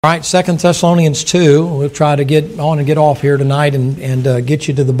All right, 2 Thessalonians 2. We'll try to get on and get off here tonight and get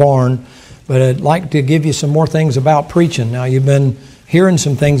you to the barn. But I'd like to give you some more things about preaching. Now, you've been hearing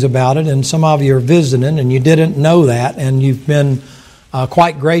some things about it, and some of you are visiting, and you didn't know that, and you've been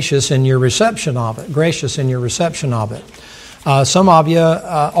quite gracious in your reception of it. Some of you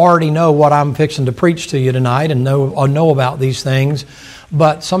already know what I'm fixing to preach to you tonight and know about these things.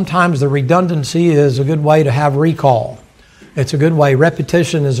 But sometimes the redundancy is a good way to have recall. It's a good way.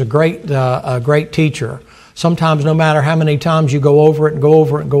 Repetition is a great teacher. Sometimes no matter how many times you go over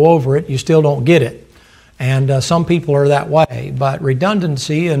it, you still don't get it. And some people are that way. But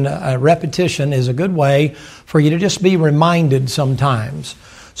redundancy and repetition is a good way for you to just be reminded sometimes.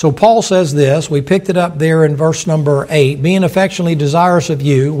 So Paul says this, we picked it up there in verse number 8, being affectionately desirous of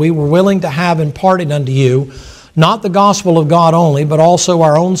you, we were willing to have imparted unto you, not the gospel of God only, but also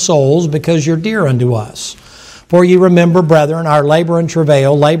our own souls, because you're dear unto us. For ye remember, brethren, our labor and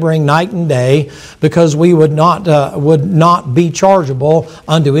travail, laboring night and day, because we would not be chargeable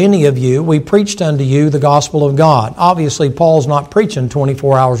unto any of you. We preached unto you the gospel of God. Obviously, Paul's not preaching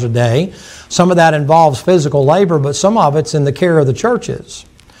 24 hours a day. Some of that involves physical labor, but some of it's in the care of the churches.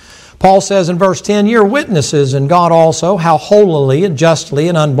 Paul says in verse 10, you're witnesses, and God also, how holily and justly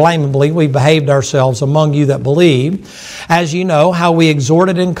and unblameably we behaved ourselves among you that believe. As you know, how we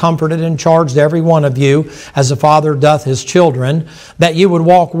exhorted and comforted and charged every one of you, as a father doth his children, that you would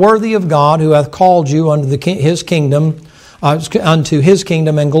walk worthy of God, who hath called you unto his kingdom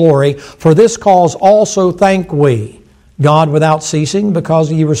and glory. For this cause also thank we God without ceasing,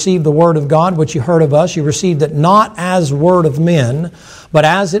 because ye received the word of God, which you heard of us. You received it not as word of men, but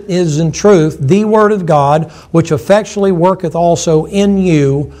as it is in truth, the word of God, which effectually worketh also in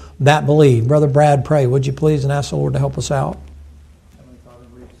you that believe. Brother Brad, pray, would you please, and ask the Lord to help us out. Heavenly Father,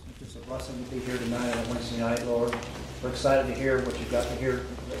 it's just a blessing to be here tonight on Wednesday night, Lord. We're excited to hear what you've got to hear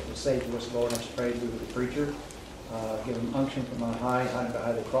to say to us, Lord. I just pray through the preacher. Give him unction from on high, hiding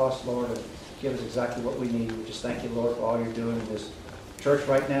behind the cross, Lord, and give us exactly what we need. We just thank you, Lord, for all you're doing in this church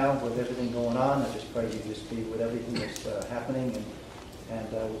right now with everything going on. I just pray you just be with everything that's happening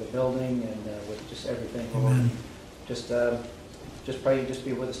and with the building and with just everything, Lord. Amen. Just pray you just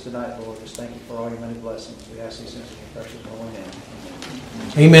be with us tonight, Lord. Just thank you for all your many blessings. We ask these things in your precious holy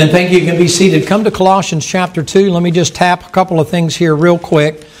name. Amen. Thank you. You can be seated. Come to Colossians chapter 2. Let me just tap a couple of things here real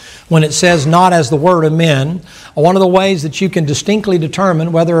quick. When it says not as the word of men, one of the ways that you can distinctly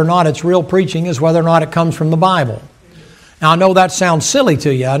determine whether or not it's real preaching is whether or not it comes from the Bible. Now, I know that sounds silly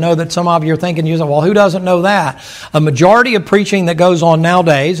to you. I know that some of you are thinking, well, who doesn't know that? A majority of preaching that goes on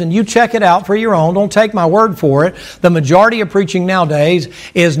nowadays, and you check it out for your own, don't take my word for it, the majority of preaching nowadays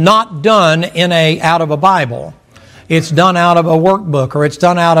is not done out of a Bible. It's done out of a workbook, or it's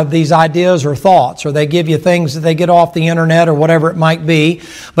done out of these ideas or thoughts, or they give you things that they get off the internet or whatever it might be,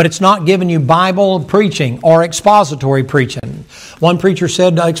 but it's not giving you Bible preaching or expository preaching. One preacher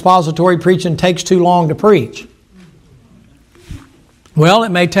said expository preaching takes too long to preach. Well, it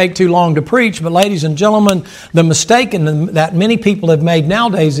may take too long to preach, but ladies and gentlemen, the mistake that many people have made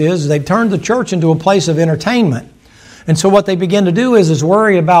nowadays is they've turned the church into a place of entertainment. And so what they begin to do is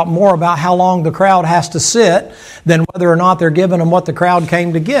worry more about how long the crowd has to sit than whether or not they're giving them what the crowd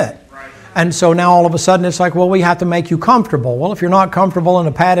came to get. Right. And so now all of a sudden it's like, well, we have to make you comfortable. Well, if you're not comfortable in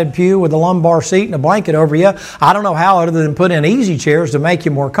a padded pew with a lumbar seat and a blanket over you, I don't know how other than put in easy chairs to make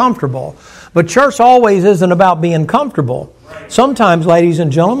you more comfortable. But church always isn't about being comfortable. Right. Sometimes, ladies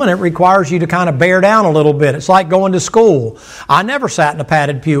and gentlemen, it requires you to kind of bear down a little bit. It's like going to school. I never sat in a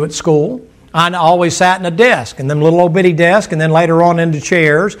padded pew at school. I always sat in a desk, and them little old bitty desk, and then later on into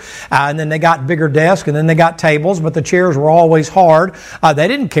chairs, and then they got bigger desks, and then they got tables, but the chairs were always hard. They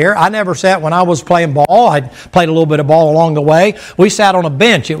didn't care. I never sat when I was playing ball. I played a little bit of ball along the way. We sat on a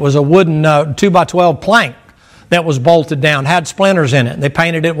bench. It was a wooden 2x12 plank that was bolted down, had splinters in it. They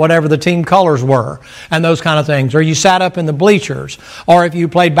painted it whatever the team colors were and those kind of things. Or you sat up in the bleachers. Or if you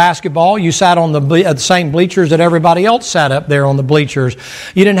played basketball, you sat on the same bleachers that everybody else sat up there on the bleachers.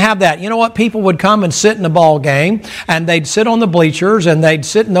 You didn't have that. You know what? People would come and sit in a ball game, and they'd sit on the bleachers, and they'd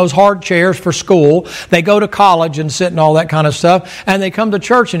sit in those hard chairs for school. They go to college and sit and all that kind of stuff, and they come to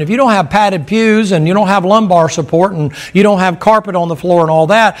church. And if you don't have padded pews, and you don't have lumbar support, and you don't have carpet on the floor and all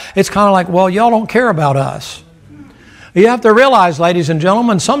that, it's kind of like, well, y'all don't care about us. You have to realize, ladies and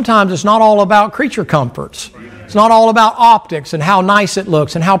gentlemen, sometimes it's not all about creature comforts. It's not all about optics and how nice it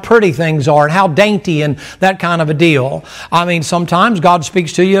looks and how pretty things are and how dainty and that kind of a deal. I mean, sometimes God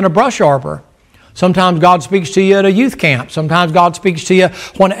speaks to you in a brush arbor. Sometimes God speaks to you at a youth camp. Sometimes God speaks to you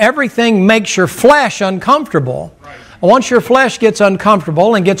when everything makes your flesh uncomfortable. Once your flesh gets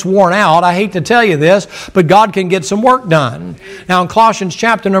uncomfortable and gets worn out, I hate to tell you this, but God can get some work done. Now in Colossians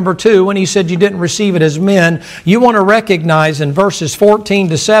chapter number 2, when he said you didn't receive it as men, you want to recognize in verses 14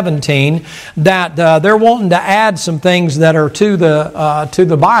 to 17 that they're wanting to add some things that are to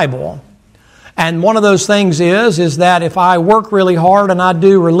the Bible. And one of those things is that if I work really hard and I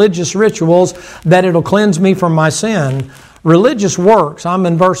do religious rituals, that it'll cleanse me from my sin. Religious works, I'm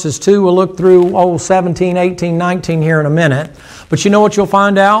in verses 2, we'll look through 17, 18, 19 here in a minute. But you know what you'll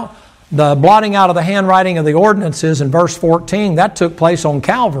find out? The blotting out of the handwriting of the ordinances in verse 14, that took place on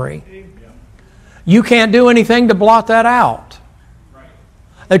Calvary. You can't do anything to blot that out.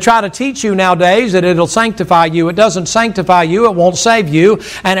 They try to teach you nowadays that it'll sanctify you. It doesn't sanctify you, it won't save you,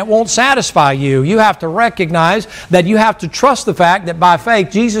 and it won't satisfy you. You have to recognize that you have to trust the fact that by faith,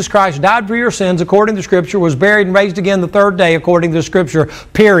 Jesus Christ died for your sins according to Scripture, was buried and raised again the third day according to Scripture,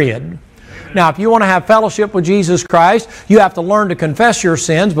 period. Now, if you want to have fellowship with Jesus Christ, you have to learn to confess your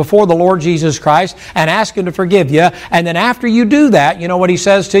sins before the Lord Jesus Christ and ask Him to forgive you. And then after you do that, you know what He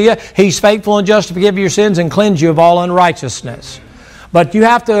says to you? He's faithful and just to forgive your sins and cleanse you of all unrighteousness. But you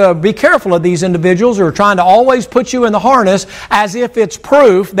have to be careful of these individuals who are trying to always put you in the harness as if it's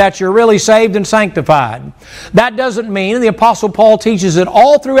proof that you're really saved and sanctified. That doesn't mean, and the Apostle Paul teaches it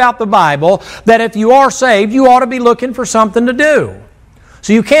all throughout the Bible, that if you are saved, you ought to be looking for something to do.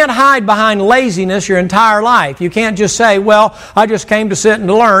 So you can't hide behind laziness your entire life. You can't just say, well, I just came to sit and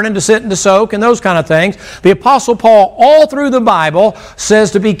to learn and to sit and to soak and those kind of things. The Apostle Paul, all through the Bible,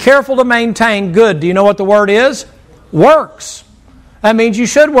 says to be careful to maintain good. Do you know what the word is? Works. That means you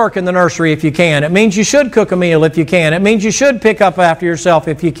should work in the nursery if you can. It means you should cook a meal if you can. It means you should pick up after yourself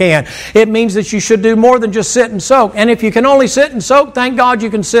if you can. It means that you should do more than just sit and soak. And if you can only sit and soak, thank God you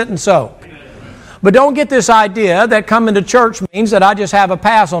can sit and soak. But don't get this idea that coming to church means that I just have a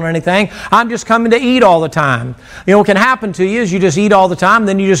pass on anything. I'm just coming to eat all the time. You know what can happen to you is you just eat all the time,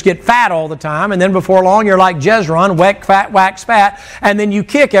 then you just get fat all the time, and then before long you're like Jezron, wax fat, and then you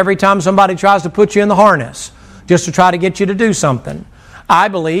kick every time somebody tries to put you in the harness just to try to get you to do something. I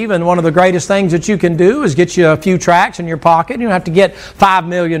believe, and one of the greatest things that you can do is get you a few tracts in your pocket. You don't have to get 5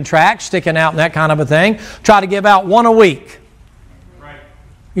 million tracts sticking out and that kind of a thing. Try to give out one a week. Right.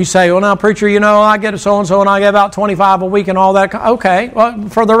 You say, well, now, preacher, you know, I get so-and-so and I give out 25 a week and all that. Okay, well,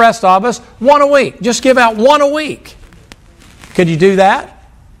 for the rest of us, one a week. Just give out one a week. Could you do that?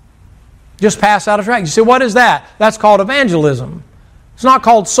 Just pass out a tract. You say, what is that? That's called evangelism. It's not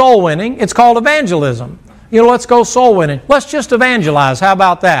called soul winning. It's called evangelism. You know, let's go soul winning. Let's just evangelize. How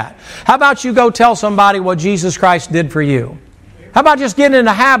about that? How about you go tell somebody what Jesus Christ did for you? How about just getting in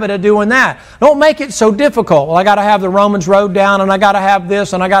the habit of doing that? Don't make it so difficult. Well, I got to have the Romans Road down, and I got to have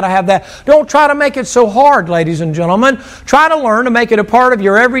this, and I got to have that. Don't try to make it so hard, ladies and gentlemen. Try to learn to make it a part of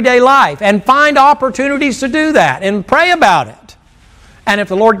your everyday life and find opportunities to do that and pray about it. And if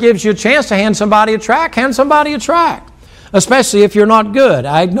the Lord gives you a chance to hand somebody a tract, hand somebody a tract. Especially if you're not good.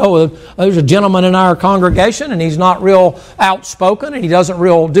 I know there's a gentleman in our congregation and he's not real outspoken and he doesn't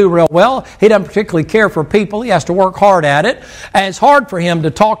do real well. He doesn't particularly care for people. He has to work hard at it. And it's hard for him to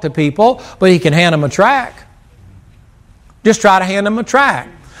talk to people, but he can hand them a tract. Just try to hand them a tract.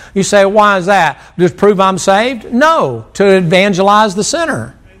 You say, why is that? Just prove I'm saved? No, to evangelize the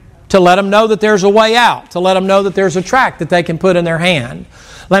sinner. To let them know that there's a way out. To let them know that there's a tract that they can put in their hand.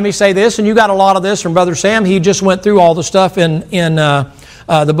 Let me say this, and you got a lot of this from Brother Sam. He just went through all the stuff in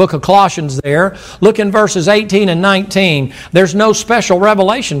the book of Colossians there. Look in verses 18 and 19. There's no special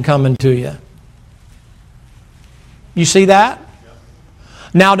revelation coming to you. You see that?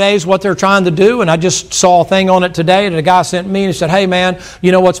 Nowadays, what they're trying to do, and I just saw a thing on it today that a guy sent me and he said, hey man,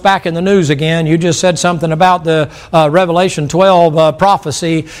 you know what's back in the news again? You just said something about the Revelation 12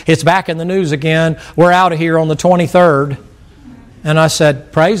 prophecy. It's back in the news again. We're out of here on the 23rd. And I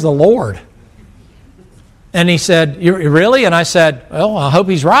said, praise the Lord. And he said, really? And I said, well, I hope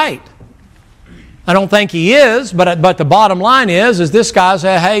he's right. I don't think he is, but the bottom line is this guy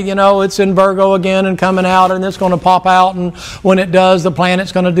said, hey, you know, it's in Virgo again and coming out and it's going to pop out, and when it does, the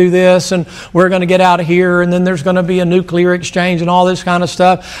planet's going to do this and we're going to get out of here, and then there's going to be a nuclear exchange and all this kind of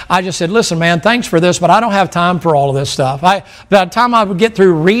stuff. I just said, listen, man, thanks for this, but I don't have time for all of this stuff. By the time I would get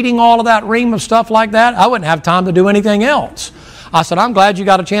through reading all of that ream of stuff like that, I wouldn't have time to do anything else. I said, I'm glad you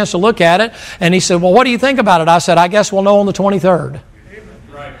got a chance to look at it. And he said, well, what do you think about it? I said, I guess we'll know on the 23rd.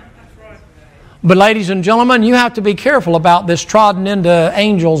 Right. But ladies and gentlemen, you have to be careful about this trodden into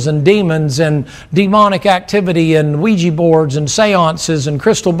angels and demons and demonic activity and Ouija boards and seances and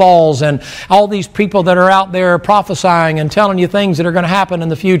crystal balls and all these people that are out there prophesying and telling you things that are going to happen in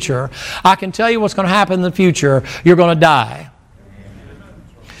the future. I can tell you what's going to happen in the future. You're going to die.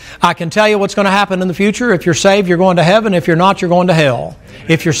 I can tell you what's going to happen in the future. If you're saved, you're going to heaven. If you're not, you're going to hell.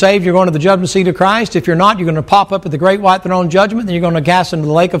 If you're saved, you're going to the judgment seat of Christ. If you're not, you're going to pop up at the great white throne judgment, then you're going to cast into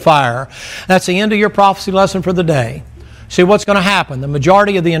the lake of fire. That's the end of your prophecy lesson for the day. See what's going to happen. The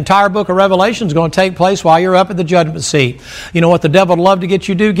majority of the entire book of Revelation is going to take place while you're up at the judgment seat. You know what the devil would love to get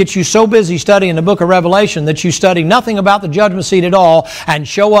you to do? Get you so busy studying the book of Revelation that you study nothing about the judgment seat at all and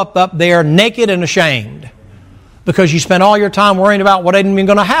show up there naked and ashamed because you spent all your time worrying about what ain't even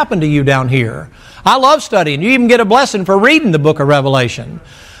going to happen to you down here. I love studying. You even get a blessing for reading the book of Revelation.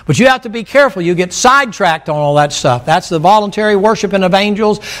 But you have to be careful. You get sidetracked on all that stuff. That's the voluntary worshiping of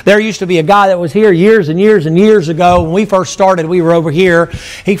angels. There used to be a guy that was here years and years and years ago. When we first started, we were over here.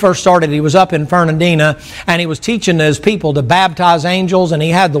 He was up in Fernandina, and he was teaching his people to baptize angels, and he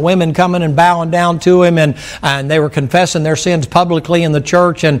had the women coming and bowing down to him, and they were confessing their sins publicly in the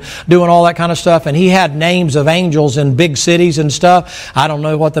church and doing all that kind of stuff. And he had names of angels in big cities and stuff. I don't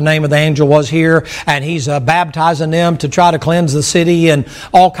know what the name of the angel was here, and he's baptizing them to try to cleanse the city and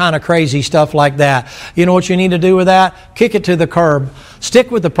all kind of crazy stuff like that. You know what you need to do with that? Kick it to the curb.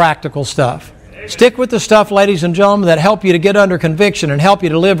 Stick with the practical stuff. Stick with the stuff, ladies and gentlemen, that help you to get under conviction and help you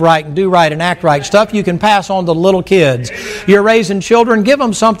to live right and do right and act right. Stuff you can pass on to little kids. You're raising children, give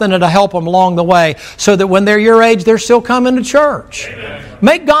them something that'll help them along the way so that when they're your age, they're still coming to church.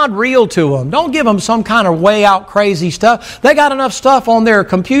 Make God real to them. Don't give them some kind of way out crazy stuff. They got enough stuff on their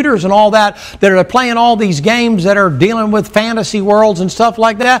computers and all that are playing all these games that are dealing with fantasy worlds and stuff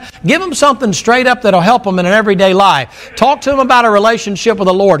like that. Give them something straight up that'll help them in an everyday life. Talk to them about a relationship with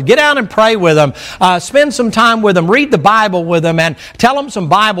the Lord. Get out and pray with them. Spend some time with them. Read the Bible with them and tell them some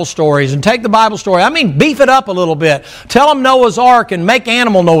Bible stories and take the Bible story. Beef it up a little bit. Tell them Noah's Ark and make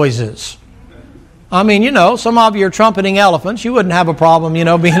animal noises. Some of you are trumpeting elephants. You wouldn't have a problem, being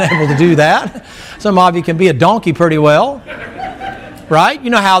able to do that. Some of you can be a donkey pretty well. Right? You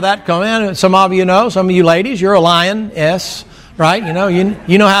know how that comes in. Some of you ladies, you're a lion. Yes. Right?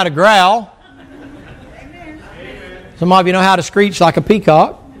 You know how to growl. Some of you know how to screech like a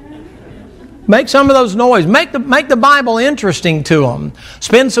peacock. Make some of those noise. Make the Bible interesting to them.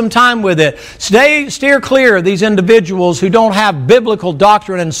 Spend some time with it. Steer clear of these individuals who don't have biblical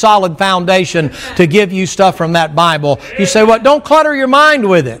doctrine and solid foundation to give you stuff from that Bible. You say, well, don't clutter your mind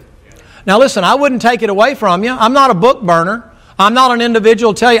with it. Now listen, I wouldn't take it away from you. I'm not a book burner. I'm not an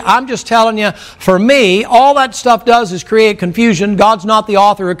individual to tell you. I'm just telling you, for me, all that stuff does is create confusion. God's not the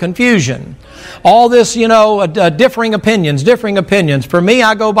author of confusion. All this, differing opinions. For me,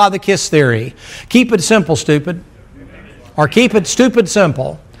 I go by the KISS theory. Keep it simple, stupid. Or keep it stupid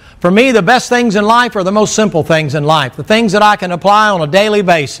simple. For me, the best things in life are the most simple things in life. The things that I can apply on a daily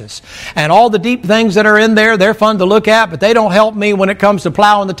basis. And all the deep things that are in there, they're fun to look at, but they don't help me when it comes to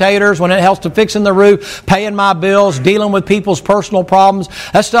plowing the taters, when it helps to fixing the roof, paying my bills, dealing with people's personal problems.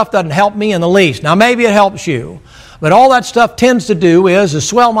 That stuff doesn't help me in the least. Now, maybe it helps you. But all that stuff tends to do is to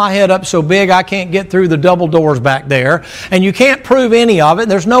swell my head up so big I can't get through the double doors back there. And you can't prove any of it.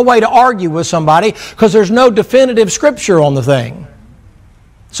 There's no way to argue with somebody because there's no definitive scripture on the thing.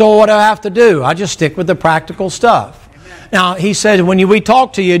 So what do I have to do? I just stick with the practical stuff. Now, he said, when we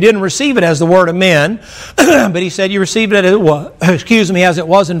talked to you, you didn't receive it as the word of men, but he said you received it as it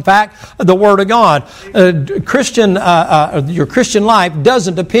was, in fact, the word of God. Your Christian life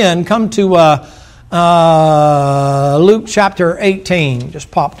doesn't depend. Come to Luke chapter 18.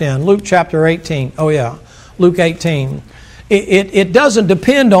 Just popped in. Luke chapter 18. Oh, yeah. Luke 18. It doesn't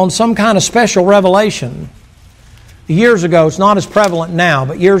depend on some kind of special revelation. Years ago, it's not as prevalent now,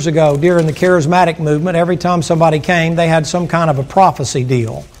 but years ago, during the charismatic movement, every time somebody came, they had some kind of a prophecy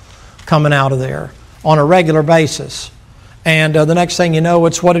deal coming out of there on a regular basis. And the next thing you know,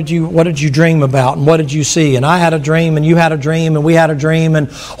 it's what did you dream about and what did you see? And I had a dream and you had a dream and we had a dream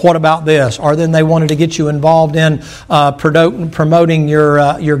and what about this? Or then they wanted to get you involved in promoting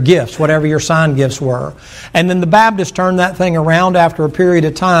your gifts, whatever your sign gifts were. And then the Baptists turned that thing around after a period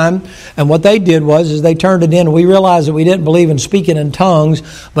of time. And what they did was they turned it in. We realized that we didn't believe in speaking in tongues,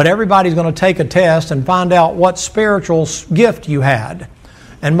 but everybody's going to take a test and find out what spiritual gift you had.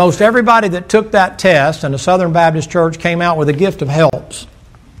 And most everybody that took that test in the Southern Baptist Church came out with a gift of helps.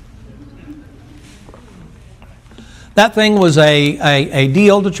 That thing was a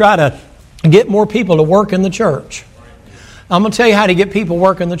deal to try to get more people to work in the church. I'm going to tell you how to get people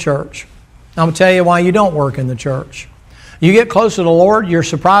work in the church. I'm going to tell you why you don't work in the church. You get close to the Lord, you're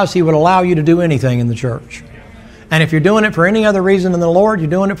surprised He would allow you to do anything in the church. And if you're doing it for any other reason than the Lord, you're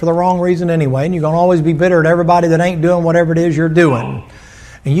doing it for the wrong reason anyway. And you're going to always be bitter at everybody that ain't doing whatever it is you're doing.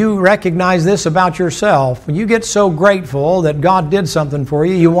 And you recognize this about yourself. When you get so grateful that God did something for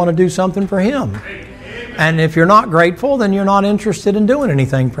you, you want to do something for Him. And if you're not grateful, then you're not interested in doing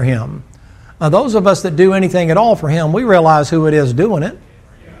anything for Him. Those of us that do anything at all for Him, we realize who it is doing it.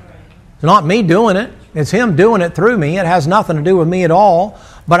 It's not me doing it. It's Him doing it through me. It has nothing to do with me at all.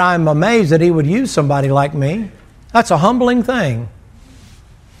 But I'm amazed that He would use somebody like me. That's a humbling thing.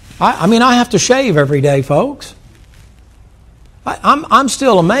 I mean, I have to shave every day, folks. I'm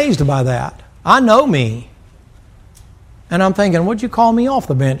still amazed by that. I know me. And I'm thinking, what'd you call me off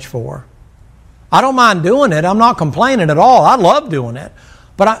the bench for? I don't mind doing it. I'm not complaining at all. I love doing it.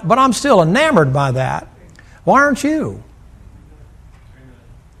 But I'm still enamored by that. Why aren't you?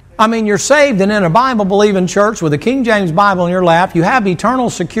 I mean, you're saved and in a Bible-believing church with a King James Bible in your lap. You have eternal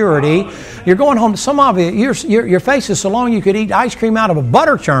security. You're going home. Some of you, your face is so long you could eat ice cream out of a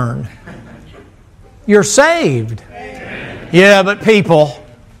butter churn. You're saved. Amen. Yeah, but people.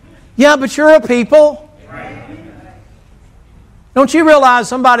 Yeah, but you're a people. Don't you realize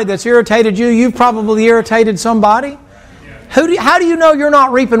somebody that's irritated you, you've probably irritated somebody? How do you know you're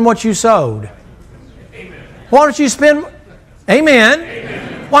not reaping what you sowed? Why don't you spend...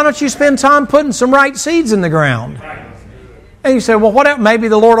 Amen. Why don't you spend time putting some right seeds in the ground? And you say, well, what? Maybe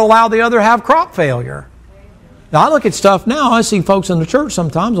the Lord will allow the other to have crop failure. Now, I look at stuff now. I see folks in the church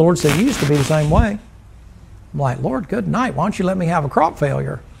sometimes. The Lord said, you used to be the same way. I'm like, Lord, good night. Why don't you let me have a crop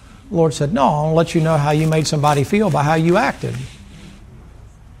failure? The Lord said, no, I'll let you know how you made somebody feel by how you acted.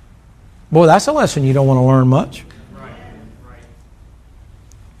 Boy, that's a lesson you don't want to learn much.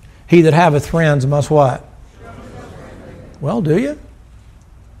 He that haveth friends must what? Well, do you?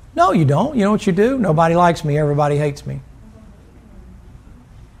 No, you don't. You know what you do? Nobody likes me. Everybody hates me.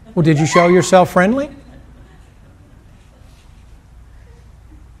 Well, did you show yourself friendly?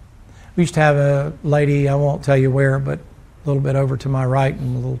 We used to have a lady, I won't tell you where, but a little bit over to my right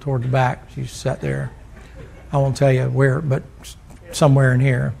and a little toward the back. She sat there. I won't tell you where, but somewhere in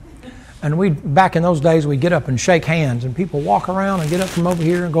here. And back in those days, we'd get up and shake hands, and people walk around and get up from over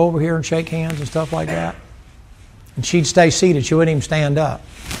here and go over here and shake hands and stuff like that. And she'd stay seated. She wouldn't even stand up.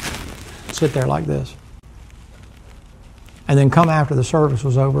 Sit there like this. And then come after the service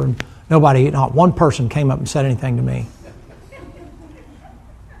was over, and not one person came up and said anything to me.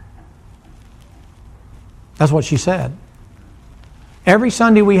 That's what she said. Every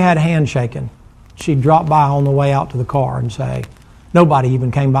Sunday we had handshaking. She'd drop by on the way out to the car and say, nobody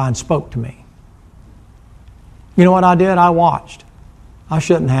even came by and spoke to me. You know what I did? I watched. I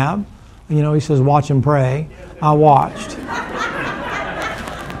shouldn't have. You know, he says, watch and pray. I watched.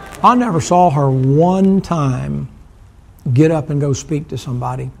 I never saw her one time get up and go speak to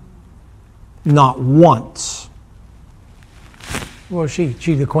somebody. Not once. Well, she's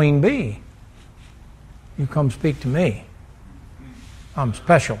the queen bee. You come speak to me. I'm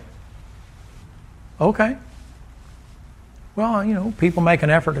special. Okay. Well, you know, people make an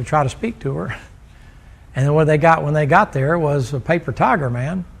effort to try to speak to her. And then what they got when they got there was a paper tiger,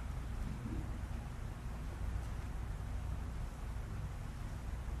 man.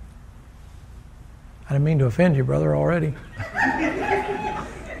 I didn't mean to offend you, brother, already.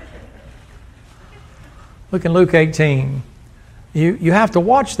 Look in Luke 18. You have to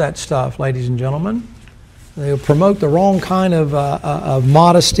watch that stuff, ladies and gentlemen. They'll promote the wrong kind of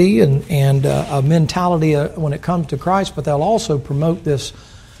modesty and a mentality when it comes to Christ, but they'll also promote this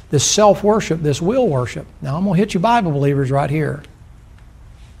self-worship, this will worship. Now, I'm going to hit you Bible believers right here.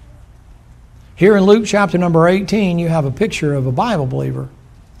 Here in Luke chapter number 18, you have a picture of a Bible believer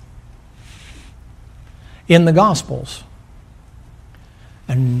in the Gospels.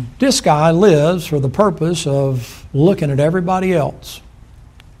 And this guy lives for the purpose of looking at everybody else,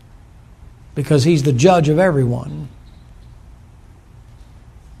 because he's the judge of everyone.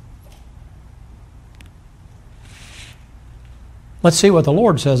 Let's see what the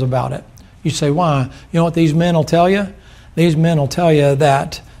Lord says about it. You say, why? You know what these men will tell you? These men will tell you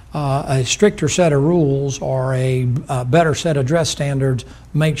that a stricter set of rules or a better set of dress standards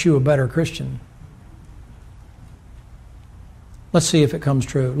makes you a better Christian. Let's see if it comes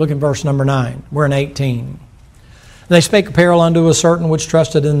true. Look in verse number 9. We're in 18. They spake a parable unto a certain which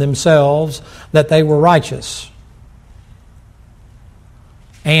trusted in themselves that they were righteous.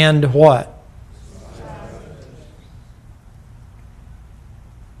 And what?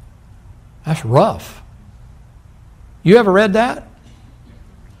 That's rough. You ever read that?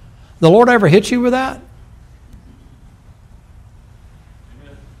 The Lord ever hit you with that?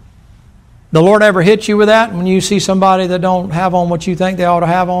 The Lord ever hit you with that when you see somebody that don't have on what you think they ought to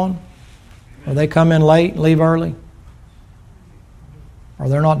have on? Or they come in late and leave early? Or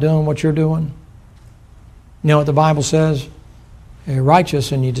they're not doing what you're doing? You know what the Bible says? You're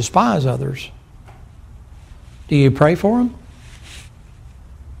righteous and you despise others. Do you pray for them?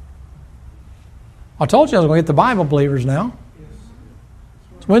 I told you I was going to get the Bible believers now.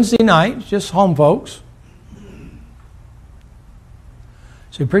 It's Wednesday night, it's just home folks.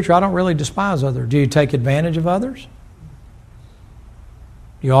 See, preacher, I don't really despise others. Do you take advantage of others?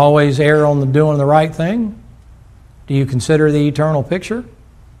 Do you always err on the doing the right thing? Do you consider the eternal picture?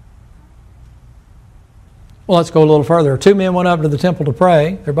 Well, let's go a little further. Two men went up to the temple to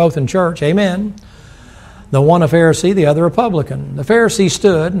pray. They're both in church. Amen. The one a Pharisee, the other a publican. The Pharisee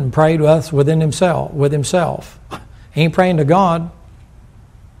stood and prayed with himself. He ain't praying to God.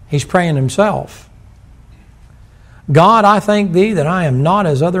 He's praying himself. God, I thank Thee that I am not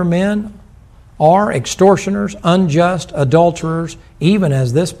as other men are, extortioners, unjust, adulterers, even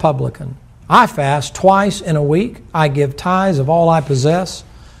as this publican. I fast twice in a week. I give tithes of all I possess.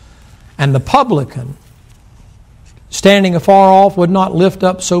 And the publican, standing afar off, would not lift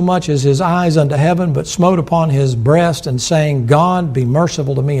up so much as his eyes unto heaven, but smote upon his breast and saying, God, be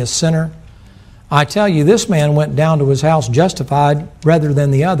merciful to me, a sinner. I tell you, this man went down to his house justified rather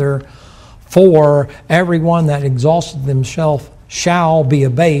than the other. For everyone that exalteth himself shall be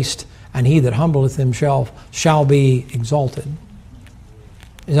abased, and he that humbleth himself shall be exalted.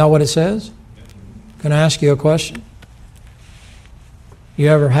 Is that what it says? Can I ask you a question? You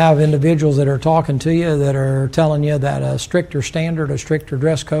ever have individuals that are talking to you that are telling you that a stricter standard, a stricter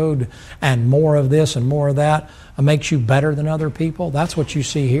dress code, and more of this and more of that makes you better than other people? That's what you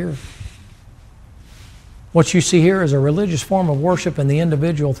see here. What you see here is a religious form of worship, and the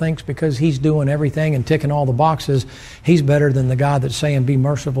individual thinks because he's doing everything and ticking all the boxes, he's better than the God that's saying, be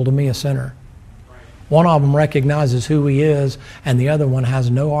merciful to me, a sinner. One of them recognizes who he is, and the other one has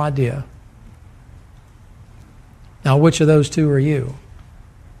no idea. Now, which of those two are you?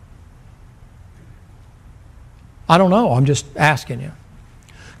 I don't know. I'm just asking you.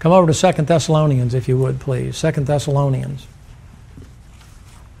 Come over to 2 Thessalonians, if you would, please. 2 Thessalonians.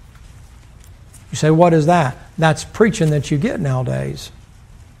 You say, what is that? That's preaching that you get nowadays.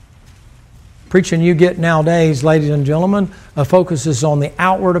 Preaching you get nowadays, ladies and gentlemen, focuses on the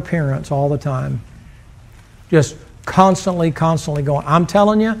outward appearance all the time. Just constantly going. I'm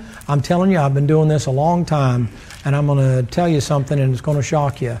telling you, I've been doing this a long time, and I'm going to tell you something, and it's going to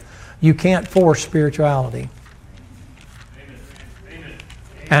shock you. You can't force spirituality.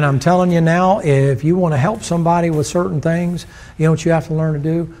 And I'm telling you now, if you want to help somebody with certain things, you know what you have to learn to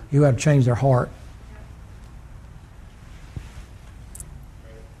do? You have to change their heart.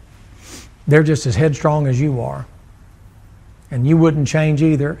 They're just as headstrong as you are. And you wouldn't change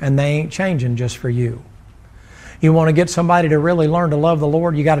either, and they ain't changing just for you. You want to get somebody to really learn to love the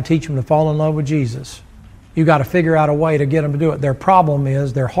Lord, you got to teach them to fall in love with Jesus. You got to figure out a way to get them to do it. Their problem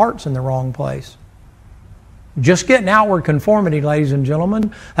is their heart's in the wrong place. Just getting outward conformity, ladies and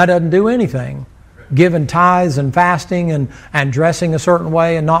gentlemen, that doesn't do anything. Giving tithes and fasting and dressing a certain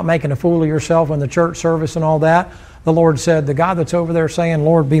way and not making a fool of yourself in the church service and all that. The Lord said, the guy that's over there saying,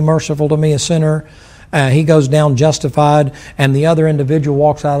 Lord, be merciful to me, a sinner, he goes down justified, and the other individual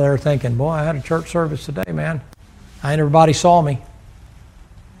walks out of there thinking, boy, I had a church service today, man. Ain't everybody saw me.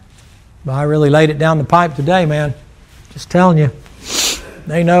 But I really laid it down the pipe today, man. Just telling you.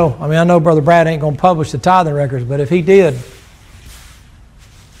 They know. I mean, I know Brother Brad ain't going to publish the tithing records, but if he did,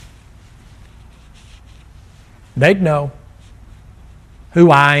 they'd know who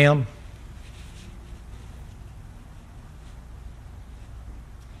I am.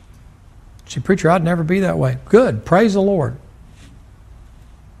 See, preacher, I'd never be that way. Good. Praise the Lord.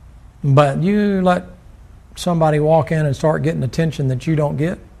 But you let somebody walk in and start getting attention that you don't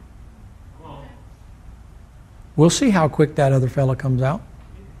get, we'll see how quick that other fella comes out.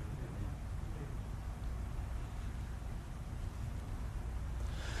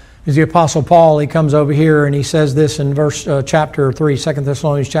 Is the Apostle Paul, he comes over here and he says this in chapter 3, 2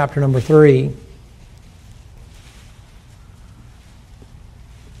 Thessalonians chapter number 3.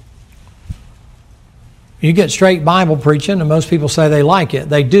 You get straight Bible preaching, and most people say they like it.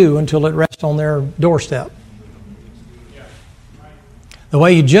 They do until it rests on their doorstep. The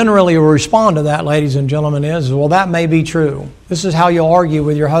way you generally will respond to that, ladies and gentlemen, is, well, that may be true. This is how you'll argue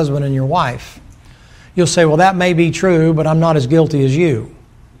with your husband and your wife. You'll say, well, that may be true, but I'm not as guilty as you.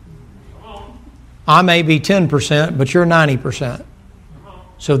 I may be 10%, but you're 90%.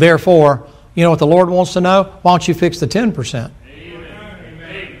 So therefore, you know what the Lord wants to know? Why don't you fix the 10%?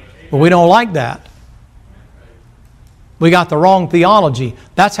 But we don't like that. We got the wrong theology.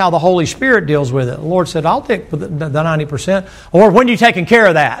 That's how the Holy Spirit deals with it. The Lord said, I'll take the 90%. Or when are you taking care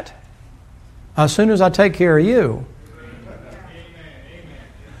of that? As soon as I take care of you.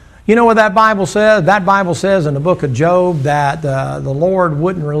 You know what that Bible says? That Bible says in the book of Job that the Lord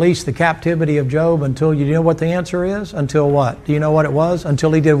wouldn't release the captivity of Job until, you know what the answer is? Until what? Do you know what it was?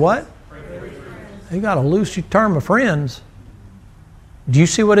 Until he did what? got a loose term of friends. Do you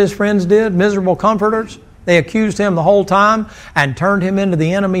see what his friends did? Miserable comforters. They accused him the whole time and turned him into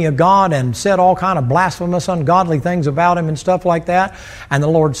the enemy of God and said all kind of blasphemous, ungodly things about him and stuff like that. And the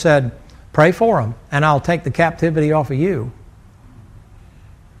Lord said, pray for him, and I'll take the captivity off of you.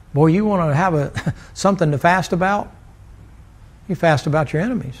 Boy, you want to have something to fast about? You fast about your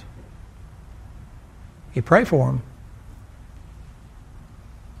enemies. You pray for them.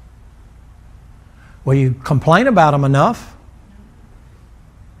 Will you complain about them enough?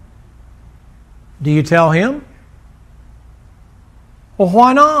 Do you tell him? Well,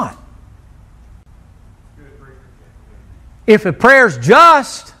 why not? If a prayer's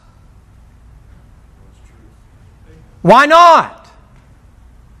just, why not?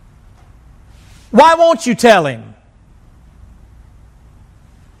 Why won't you tell him?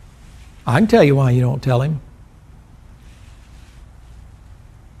 I can tell you why you don't tell him.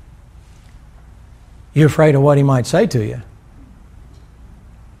 You're afraid of what he might say to you.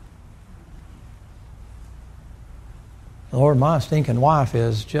 Lord, my stinking wife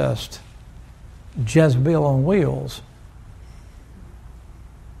is just Jezebel on wheels.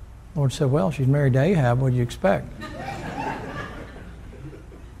 Lord said, well, she's married to Ahab. What do you expect? Come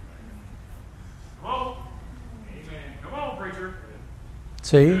on. Amen. Come on, preacher.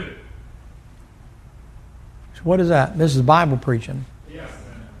 See? So what is that? This is Bible preaching. Yes.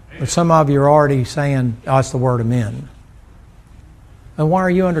 But some of you are already saying, oh, it's the word of men. And why are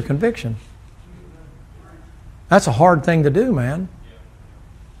you under conviction? That's a hard thing to do, man.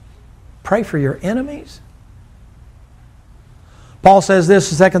 Pray for your enemies. Paul says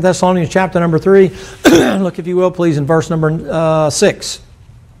this in 2 Thessalonians chapter number 3. Look, if you will, please, in verse number 6.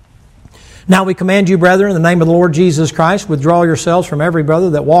 Now we command you, brethren, in the name of the Lord Jesus Christ, withdraw yourselves from every brother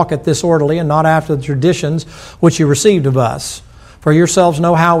that walketh disorderly and not after the traditions which you received of us. For yourselves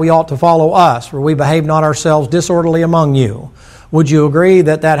know how we ought to follow us, for we behave not ourselves disorderly among you. Would you agree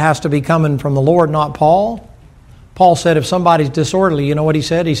that that has to be coming from the Lord, not Paul? Paul said if somebody's disorderly, you know what he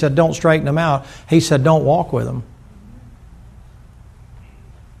said? He said, don't straighten them out. He said, don't walk with them.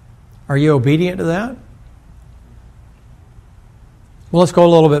 Are you obedient to that? Well, let's go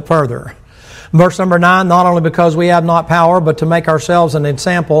a little bit further. Verse number 9, not only because we have not power, but to make ourselves an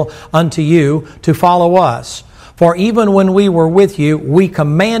example unto you to follow us. For even when we were with you, we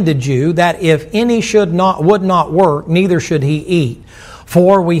commanded you that if any would not work, neither should he eat.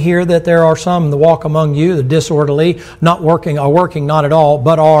 For we hear that there are some that walk among you, the disorderly, not working or working not at all,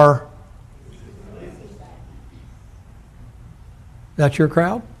 but are... That's your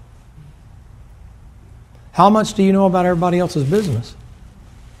crowd? How much do you know about everybody else's business?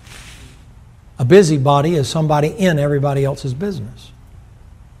 A busybody is somebody in everybody else's business.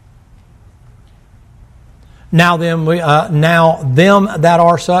 Now them that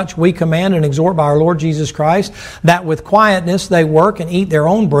are such we command and exhort by our Lord Jesus Christ, that with quietness they work and eat their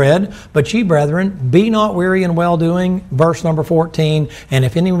own bread. But ye, brethren, be not weary in well-doing. Verse number 14, and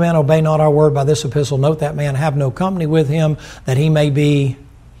if any man obey not our word by this epistle, note that man have no company with him, that he may be...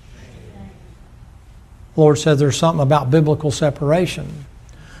 The Lord says there's something about biblical separation.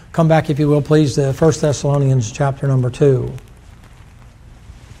 Come back, if you will, please, to 1 Thessalonians chapter number 2.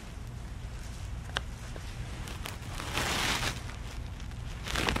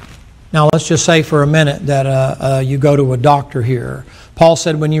 Now, let's just say for a minute that you go to a doctor here. Paul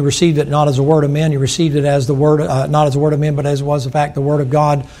said when you received it not as a word of men, you received it as the word, not as a word of men, but as was in fact the word of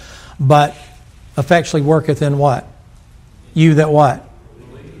God, but effectually worketh in what? You that what?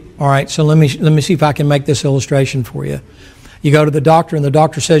 All right, so let me see if I can make this illustration for you. You go to the doctor, and the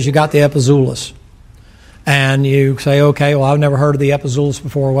doctor says you got the epizoolis. And you say, okay, well, I've never heard of the epizoolis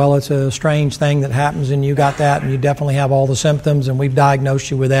before. Well, it's a strange thing that happens, and you got that, and you definitely have all the symptoms, and we've diagnosed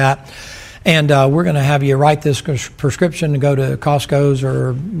you with that. And we're going to have you write this prescription to go to Costco's or,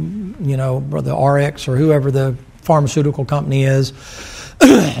 or the RX or whoever the pharmaceutical company is,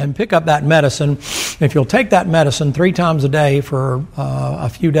 and pick up that medicine. If you'll take that medicine 3 times a day for a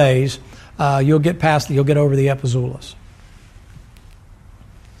few days, you'll get over the epizoolis.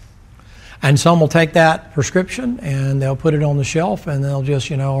 And some will take that prescription and they'll put it on the shelf and they'll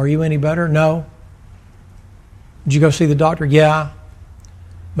just, are you any better? No. Did you go see the doctor? Yeah.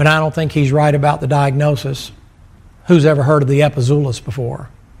 But I don't think he's right about the diagnosis. Who's ever heard of the epizoolis before?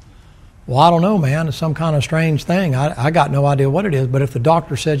 Well, I don't know, man. It's some kind of strange thing. I got no idea what it is. But if the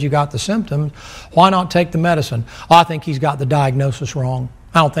doctor says you got the symptoms, why not take the medicine? I think he's got the diagnosis wrong.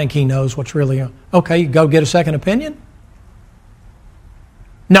 I don't think he knows what's really... Okay, you go get a second opinion?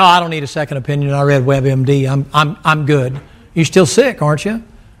 No, I don't need a second opinion. I read WebMD. I'm good. You're still sick, aren't you?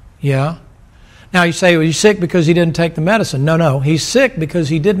 Yeah. Now you say, well, he's sick because he didn't take the medicine. No. He's sick because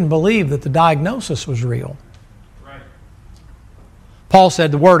he didn't believe that the diagnosis was real. Right. Paul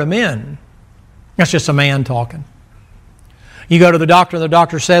said the word amen. That's just a man talking. You go to the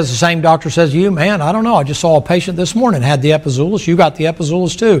doctor says, the same doctor says to you, man, I don't know, I just saw a patient this morning, had the epizoolus, you got the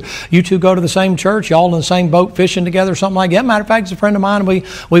epizoolus too. You two go to the same church, y'all in the same boat fishing together, something like that. Matter of fact, he's a friend of mine,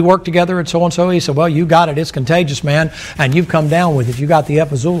 we work together at so-and-so. He said, well, you got it, it's contagious, man, and you've come down with it, you got the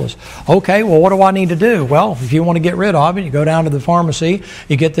epizoolus. Okay, well, what do I need to do? Well, if you want to get rid of it, you go down to the pharmacy,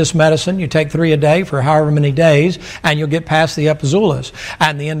 you get this medicine, you take 3 a day for however many days, and you'll get past the epizoolus.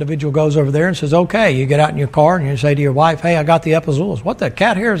 And the individual goes over there and says, okay, you get out in your car and you say to your wife, hey, I got the epizoolus. What the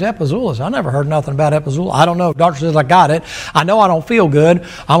cat here is epizoolus? I never heard nothing about epizoolus. I don't know. Doctor says I got it. I know I don't feel good.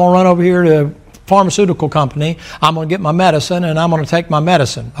 I'm going to run over here to pharmaceutical company. I'm going to get my medicine and I'm going to take my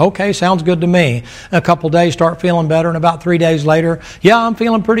medicine. Okay, sounds good to me. A couple days, start feeling better, and about 3 days later, yeah, I'm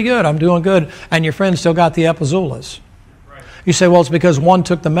feeling pretty good. I'm doing good. And your friend still got the epizoolus. Right. You say, well, it's because one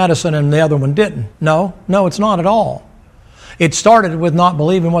took the medicine and the other one didn't. No, it's not at all. It started with not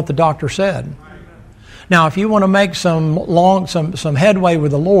believing what the doctor said. Now, if you want to make some headway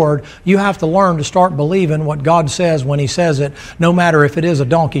with the Lord, you have to learn to start believing what God says when He says it, no matter if it is a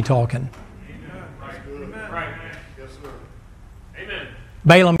donkey talking. Right. Yes, sir. Amen.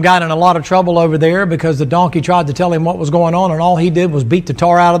 Balaam got in a lot of trouble over there because the donkey tried to tell him what was going on, and all he did was beat the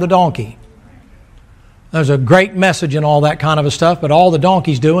tar out of the donkey. There's a great message in all that kind of stuff, but all the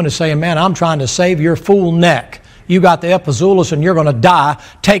donkey's doing is saying, man, I'm trying to save your fool neck. You got the epizoolus and you're going to die.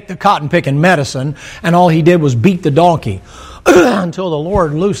 Take the cotton-picking medicine. And all he did was beat the donkey until the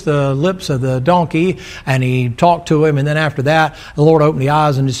Lord loosed the lips of the donkey and He talked to him. And then after that, the Lord opened the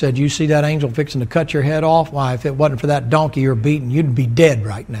eyes and He said, you see that angel fixing to cut your head off? Why, if it wasn't for that donkey you're beating, you'd be dead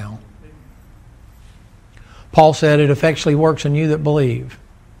right now. Paul said it effectually works in you that believe.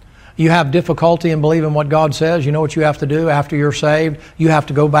 You have difficulty in believing what God says, you know what you have to do after you're saved? You have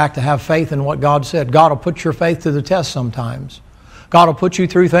to go back to have faith in what God said. God will put your faith to the test sometimes. God will put you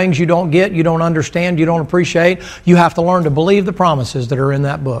through things you don't get, you don't understand, you don't appreciate. You have to learn to believe the promises that are in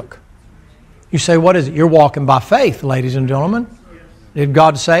that book. You say, what is it? You're walking by faith, ladies and gentlemen. Did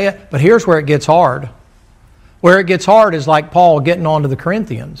God say it? But here's where it gets hard. Where it gets hard is like Paul getting on to the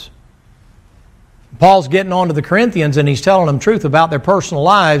Corinthians. Paul's getting on to the Corinthians and he's telling them truth about their personal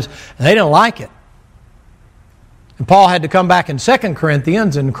lives, and they didn't like it. And Paul had to come back in 2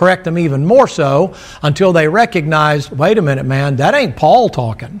 Corinthians and correct them even more so until they recognized, wait a minute, man, that ain't Paul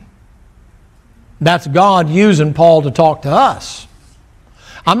talking. That's God using Paul to talk to us.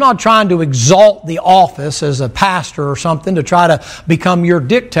 I'm not trying to exalt the office as a pastor or something to try to become your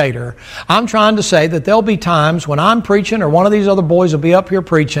dictator. I'm trying to say that there'll be times when I'm preaching or one of these other boys will be up here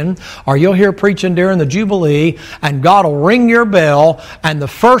preaching, or you'll hear preaching during the Jubilee, and God will ring your bell, and the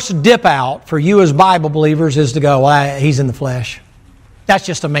first dip out for you as Bible believers is to go, well, he's in the flesh. That's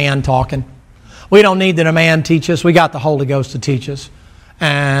just a man talking. We don't need that a man teach us. We got the Holy Ghost to teach us.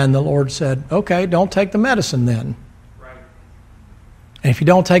 And the Lord said, okay, don't take the medicine then. And if you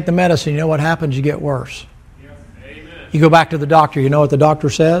don't take the medicine, you know what happens? You get worse. Yes. Amen. You go back to the doctor. You know what the doctor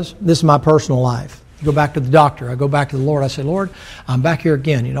says? This is my personal life. You go back to the doctor. I go back to the Lord. I say, Lord, I'm back here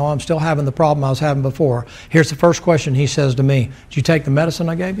again. You know, I'm still having the problem I was having before. Here's the first question He says to me. Did you take the medicine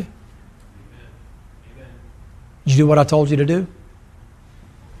I gave you? Amen. Did you do what I told you to do?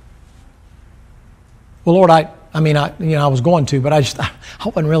 Well, Lord, I was going to, but I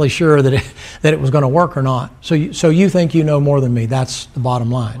wasn't really sure that it was going to work or not. So you think you know more than me. That's the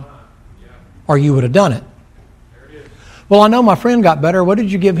bottom line. Or you would have done it. Well, I know my friend got better. What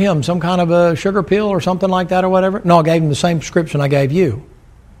did you give him? Some kind of a sugar pill or something like that or whatever? No, I gave him the same prescription I gave you.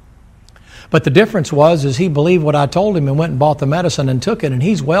 But the difference is he believed what I told him and went and bought the medicine and took it, and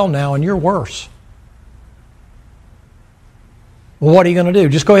he's well now and you're worse. Well, what are you going to do?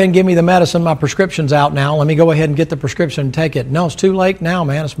 Just go ahead and give me the medicine. My prescription's out now. Let me go ahead and get the prescription and take it. No, it's too late now,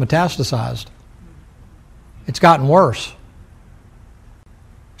 man. It's metastasized. It's gotten worse.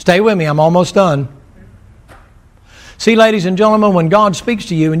 Stay with me. I'm almost done. See, ladies and gentlemen, when God speaks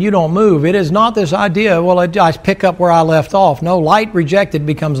to you and you don't move, it is not this idea, well, I pick up where I left off. No, light rejected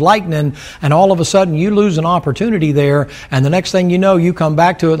becomes lightning, and all of a sudden you lose an opportunity there, and the next thing you know, you come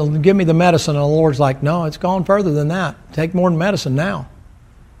back to it and give me the medicine, and the Lord's like, no, it's gone further than that. Take more than medicine now.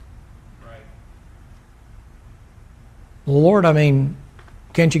 Right. Well, Lord,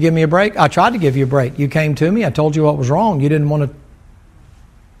 can't you give me a break? I tried to give you a break. You came to me. I told you what was wrong. You didn't want to.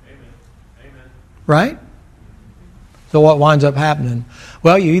 Amen. Right? So what winds up happening?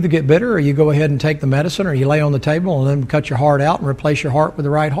 Well, you either get bitter or you go ahead and take the medicine, or you lay on the table and then cut your heart out and replace your heart with the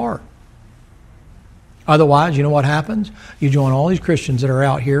right heart. Otherwise, you know what happens? You join all these Christians that are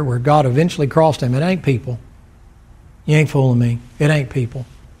out here where God eventually crossed them. It ain't people. You ain't fooling me. It ain't people.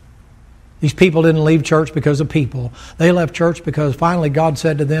 These people didn't leave church because of people. They left church because finally God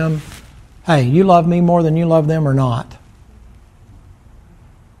said to them, hey, you love me more than you love them or not?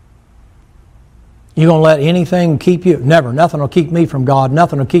 You going to let anything keep you? Never. Nothing will keep me from God.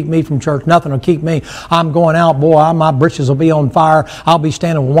 Nothing will keep me from church. Nothing will keep me. I'm going out, boy. My britches will be on fire. I'll be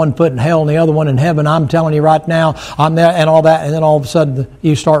standing with one foot in hell and the other one in heaven. I'm telling you right now, I'm there and all that. And then all of a sudden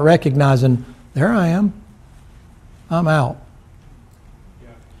you start recognizing, there I am. I'm out.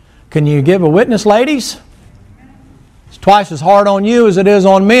 Can you give a witness, ladies? It's twice as hard on you as it is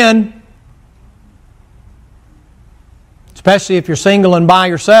on men. Especially if you're single and by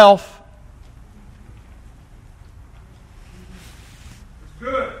yourself.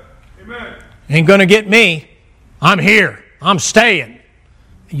 Good. Amen. Ain't going to get me. I'm here. I'm staying.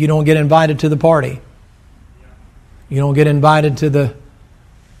 You don't get invited to the party. You don't get invited to the,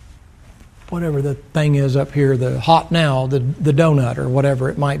 whatever the thing is up here, the hot now, the donut or whatever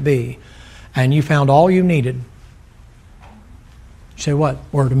it might be. And you found all you needed. You say, what?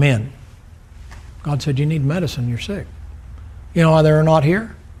 Word of men. God said, you need medicine. You're sick. You know why they're not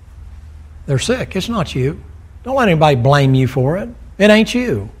here? They're sick. It's not you. Don't let anybody blame you for it. It ain't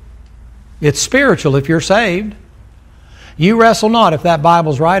you. It's spiritual if you're saved. You wrestle not, if that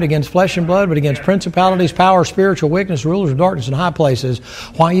Bible's right, against flesh and blood, but against principalities, powers, spiritual wickedness, rulers of darkness in high places.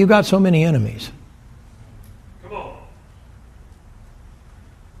 Why you got so many enemies? Come on.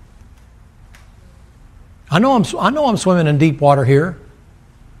 I know I'm swimming in deep water here.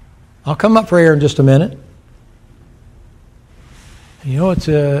 I'll come up for air in just a minute. You know, it's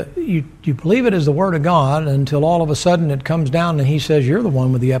you believe it is the Word of God until all of a sudden it comes down and He says, you're the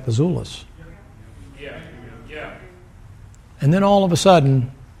one with the epizoolis. Yeah. And then all of a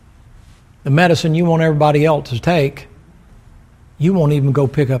sudden, the medicine you want everybody else to take, you won't even go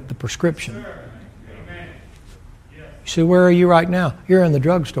pick up the prescription. Amen. You see, where are you right now? You're in the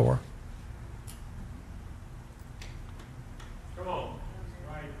drugstore. Come on.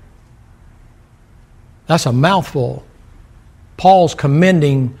 Right. That's a mouthful. Paul's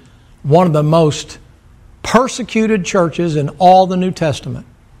commending one of the most persecuted churches in all the New Testament.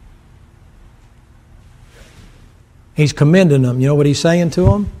 He's commending them. You know what he's saying to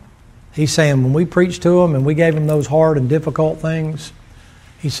them? He's saying when we preached to them and we gave them those hard and difficult things,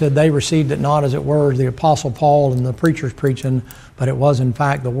 he said they received it not as it were the Apostle Paul and the preachers preaching, but it was in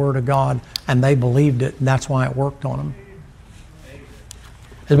fact the Word of God, and they believed it, and that's why it worked on them.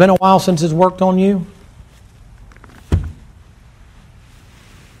 It's been a while since it's worked on you.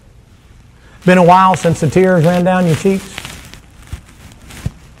 Been a while since the tears ran down your cheeks.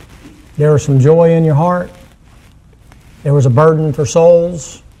 There was some joy in your heart. There was a burden for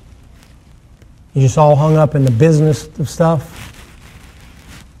souls. You just all hung up in the business of stuff.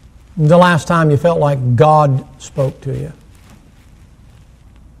 The last time you felt like God spoke to you.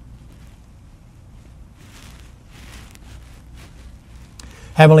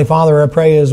 Heavenly Father, I pray as